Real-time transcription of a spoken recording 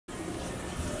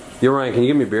Yo, Ryan, can you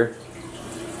give me a beer?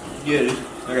 Yeah, dude.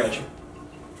 I got you.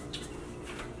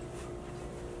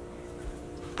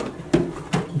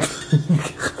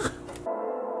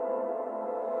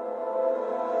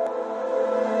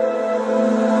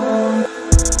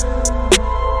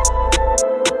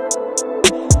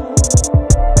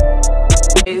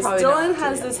 Dylan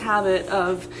has this habit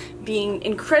of being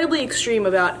incredibly extreme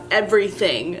about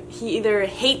everything. He either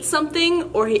hates something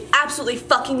or he absolutely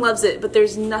fucking loves it, but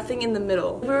there's nothing in the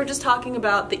middle. We were just talking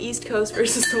about the East Coast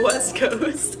versus the West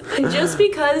Coast. And just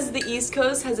because the East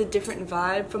Coast has a different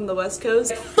vibe from the West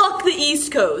Coast, fuck the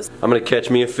East Coast. I'm gonna catch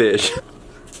me a fish.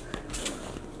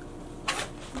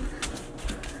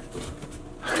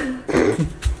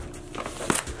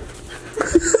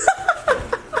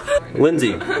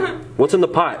 Lindsay, what's in the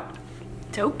pot?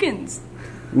 Tokens.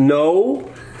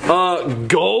 No. Gold?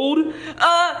 Golden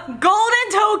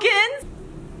tokens!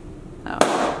 Oh.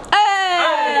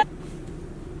 Hey!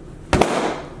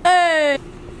 Hey!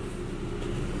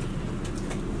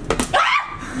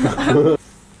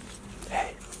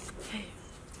 Hey. Hey.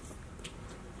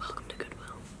 Welcome to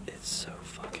Goodwill. It's so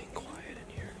fucking quiet in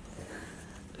here.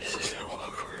 This is so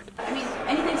awkward. I mean,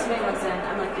 anything Smith wants in,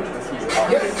 I'm like interested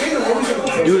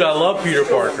in. Dude, I love Peter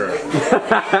Parker.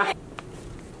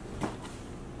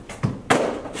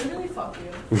 Really fuck you.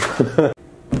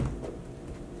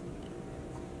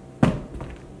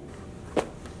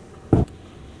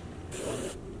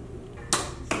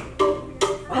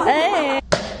 Hey!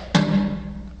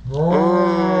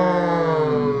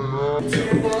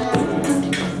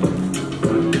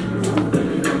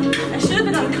 I should have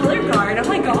been on color guard, oh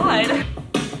my god.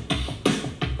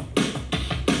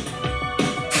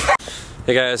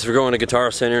 Hey guys, we're going to Guitar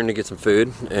Center to get some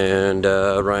food, and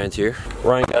Ryan's here.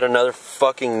 Ryan got another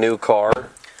fucking new car.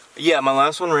 Yeah, my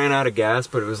last one ran out of gas,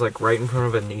 but it was like right in front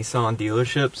of a Nissan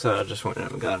dealership, so I just went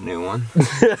and got a new one.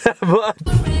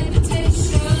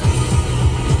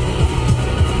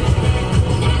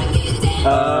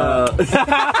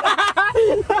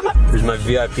 Here's my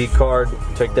VIP card.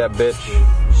 Take that bitch,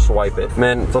 swipe it.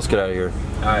 Man, let's get out of here.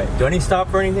 Alright, do I need to stop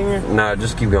for anything here? Nah,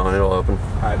 just keep going, it'll open.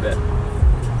 I bet.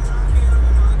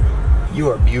 You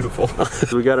are beautiful.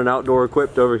 We got an outdoor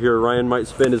equipped over here. Ryan might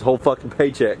spend his whole fucking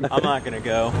paycheck. I'm not gonna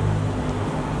go.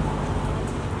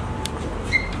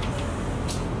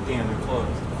 Damn, they're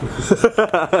closed.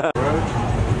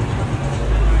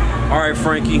 Alright,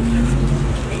 Frankie.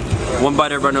 One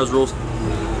bite, everybody knows rules. I'm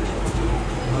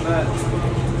at,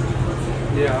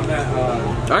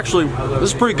 Actually, this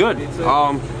is pretty good.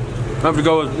 I have to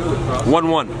go with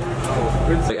 1-1.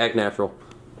 Like, act natural.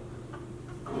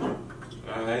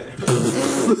 alright.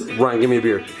 Ryan, give me a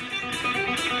beer.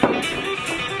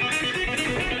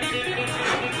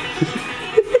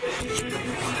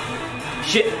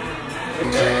 Shit!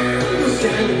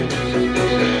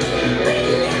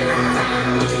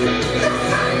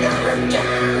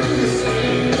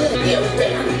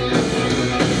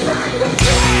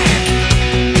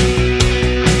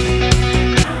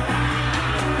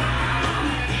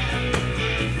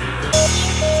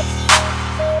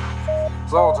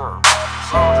 Soldier.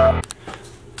 Soldier.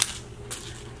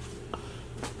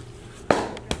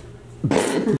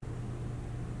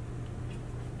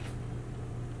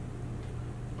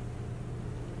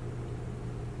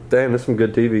 Damn, that's some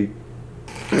good TV.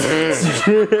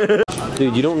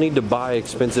 Dude, you don't need to buy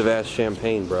expensive ass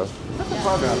champagne, bro.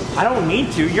 I don't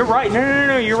need to. You're right.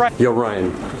 No, you're right. Yo,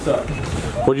 Ryan. What's up?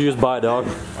 What'd you just buy, dog?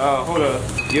 Hold up.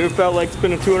 You ever felt like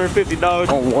spending $250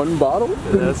 On one bottle?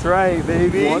 That's right,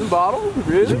 baby. One bottle?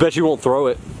 Really? I bet you won't throw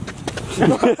it.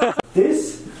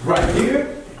 This right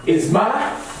here is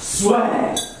my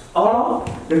swag. All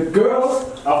the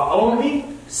girls are on me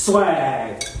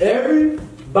swag.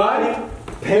 Everybody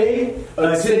pay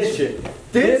attention.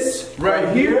 This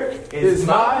right here is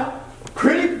my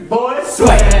pretty boy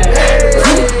swag.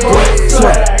 Pretty boy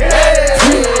swag.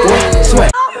 Pretty boy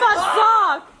swag.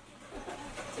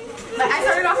 I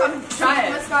started off on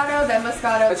Moscato, then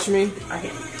Moscato. Touch me.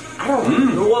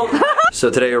 So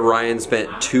today Ryan spent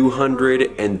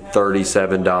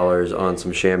 $237 on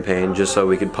some champagne just so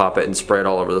we could pop it and spray it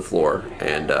all over the floor.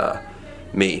 And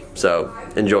me. So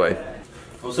enjoy.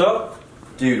 What's up?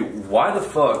 Dude, why the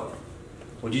fuck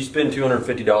would you spend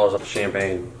 $250 on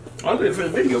champagne? I'll do it for the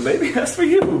video, baby. That's for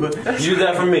you. You do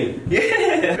that for me?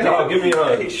 Yeah. Oh, give me a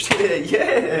hug. Hey, shit,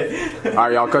 yeah.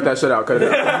 Alright, y'all, cut that shit out. Cut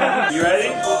it out. You ready?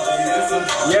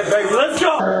 Yeah, baby, let's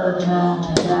go.